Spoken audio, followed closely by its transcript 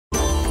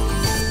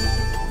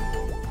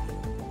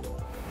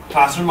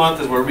Classroom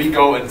Month is where we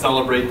go and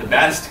celebrate the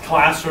best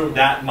classroom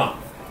that month.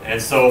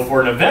 And so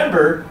for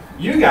November,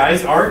 you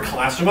guys are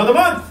Classroom of the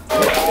Month.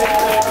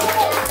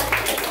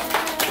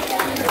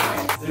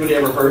 Anybody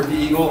ever heard the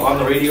Eagle on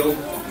the radio?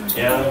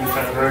 Yeah, you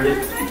kind of heard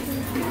it.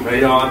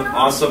 Right on,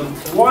 awesome.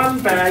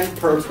 1 bag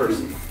per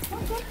person.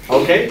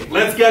 Okay,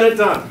 let's get it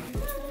done.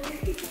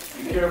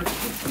 Here.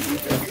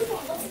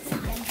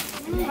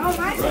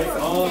 Right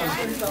on.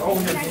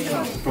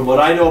 From what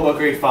I know about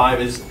grade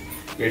 5 is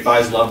grade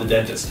 5s love the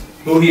dentist.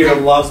 Who here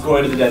loves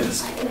going to the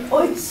dentist?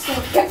 Oh, it's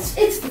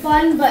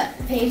fun but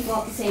painful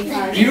at the same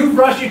time. You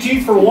brush your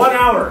teeth for 1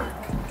 hour.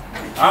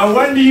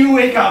 When do you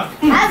wake up?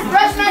 I've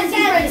brushed my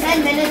teeth for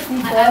 10 minutes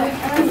before.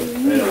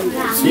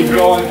 Keep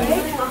going.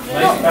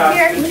 Nice pass.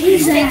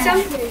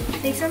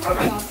 Take some.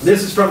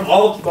 This is from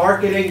Alt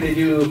Marketing.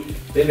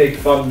 They make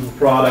fun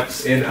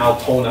products in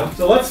Altona.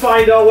 So let's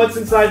find out what's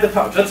inside the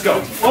pouch. Let's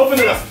go. Open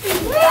it up.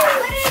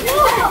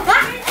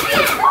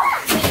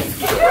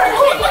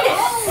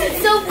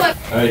 So fun.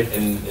 Alright,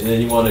 and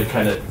then you want to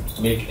kind of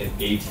make an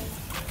 8.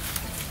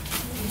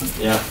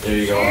 Yeah, there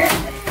you go.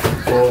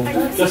 Boom.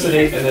 Just an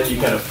 8, and then you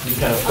kind of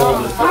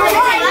fold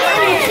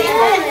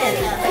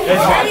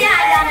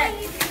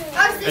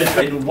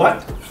it. In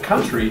what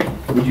country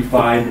would you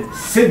find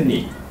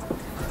Sydney?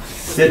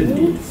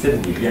 Sydney,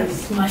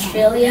 yes.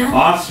 Australia.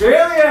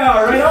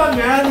 Australia! Right on,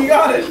 man, you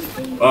got it.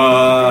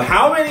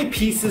 How many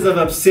pieces of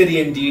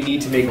obsidian do you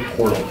need to make a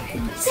portal?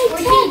 Say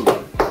 10.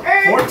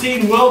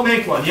 14 will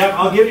make one. Yep,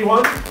 I'll give you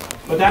one.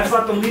 But that's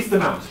not the least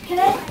amount. Can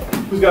I?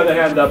 Who's got the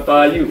hand up?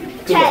 You.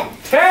 10.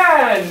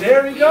 10!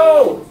 There we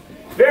go.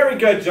 Very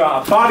good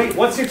job. Bobby,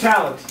 what's your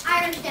talent?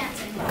 Irish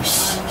dancing.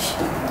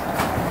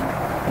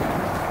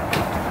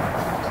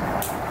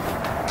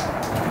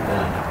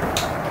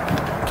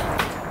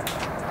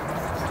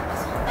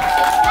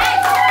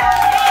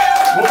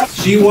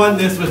 She won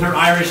this with her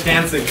Irish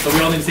dancing, so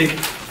we all need to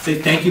say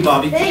thank you,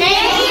 Bobby.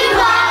 Thank you,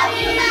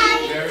 Bobby.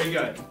 Very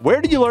good. Where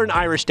did you learn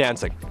Irish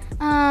dancing?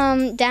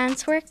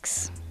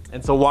 DanceWorks.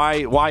 And so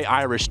why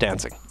Irish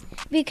dancing?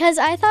 Because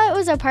I thought it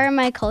was a part of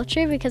my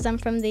culture because I'm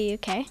from the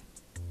UK.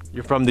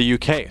 You're from the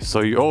UK,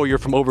 so you're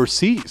from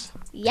overseas.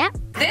 Yep.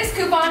 This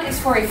coupon is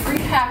for a free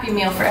Happy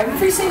Meal for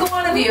every single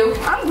one of you.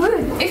 I'm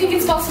good. If you can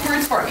spell some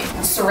words for me.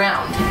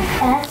 Surround.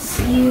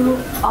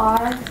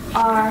 SURROUND.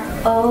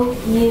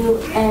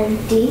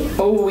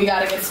 Oh, we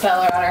got a good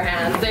speller on our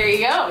hands. There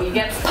you go. You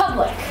get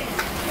public.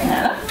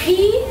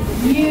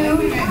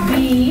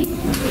 PUBLIC.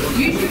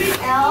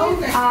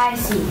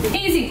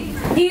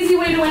 Easy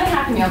way to win a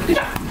Happy Meal. Good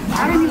job.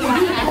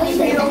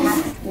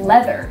 Leather.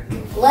 Leather.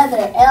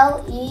 LEATHER.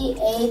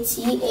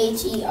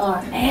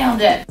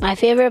 Nailed it. My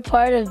favorite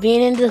part of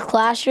being in the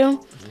classroom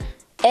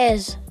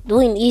is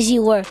doing easy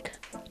work.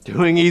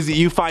 Doing easy.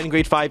 You find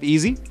grade 5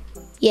 easy?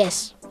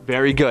 Yes.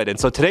 Very good. And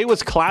so today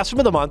was Classroom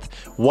of the Month.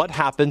 What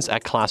happens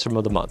at Classroom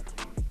of the Month?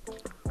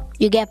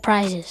 You get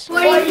prizes.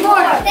 44.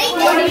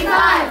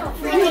 45.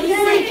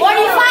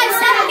 45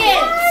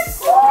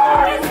 seconds.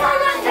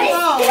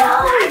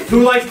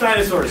 Who likes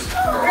dinosaurs?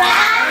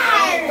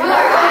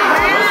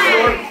 What's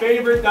your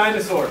favorite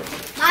dinosaur?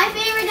 My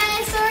favorite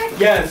dinosaur?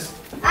 Yes.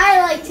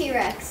 I like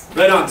T-Rex.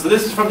 Right on. So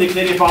this is from the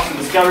Canadian Fossil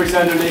Discovery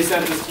Center. They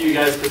sent this to you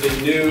guys because they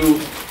knew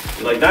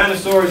you like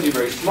dinosaurs, you're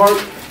very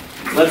smart.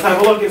 Let's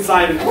have a look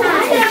inside.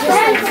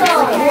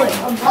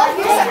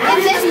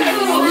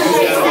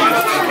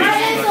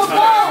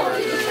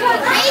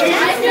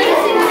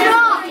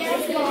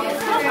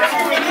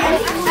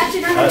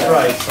 That's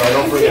right, so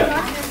don't forget.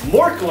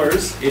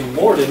 Morklers in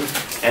Morden,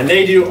 and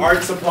they do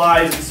art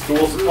supplies and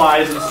school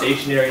supplies and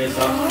stationery and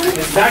stuff. And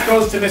that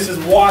goes to Mrs.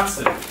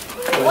 Watson.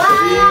 So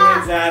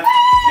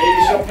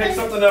maybe she'll pick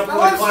something up for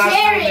the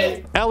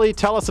classroom. Ellie,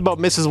 tell us about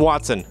Mrs.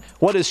 Watson.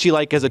 What is she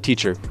like as a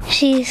teacher?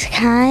 She's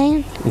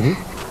kind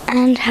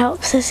and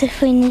helps us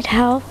if we need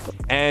help.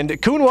 And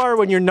Kunwar,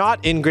 when you're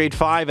not in grade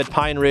 5 at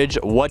Pine Ridge,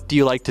 what do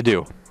you like to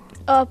do?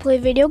 Play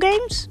video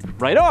games.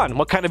 Right on.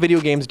 What kind of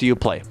video games do you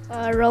play?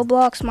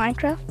 Roblox,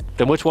 Minecraft.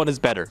 Then which one is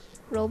better?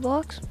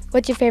 Roblox.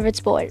 What's your favorite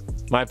sport?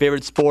 My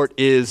favorite sport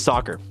is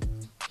soccer.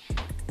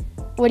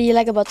 What do you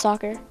like about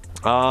soccer?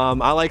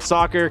 I like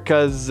soccer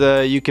because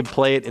you can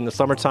play it in the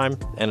summertime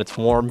and it's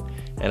warm,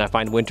 and I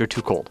find winter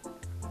too cold.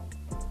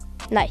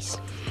 Nice.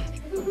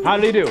 How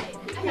did he do?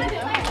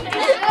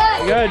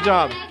 Good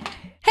job.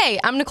 Hey,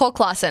 I'm Nicole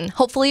Clausen.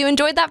 Hopefully you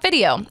enjoyed that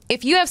video.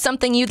 If you have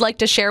something you'd like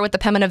to share with the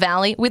Pembina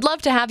Valley, we'd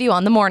love to have you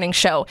on the morning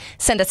show.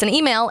 Send us an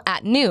email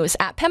at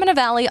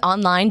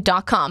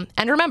news@pembinavalleyonline.com.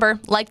 And remember,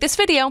 like this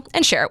video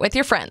and share it with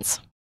your friends.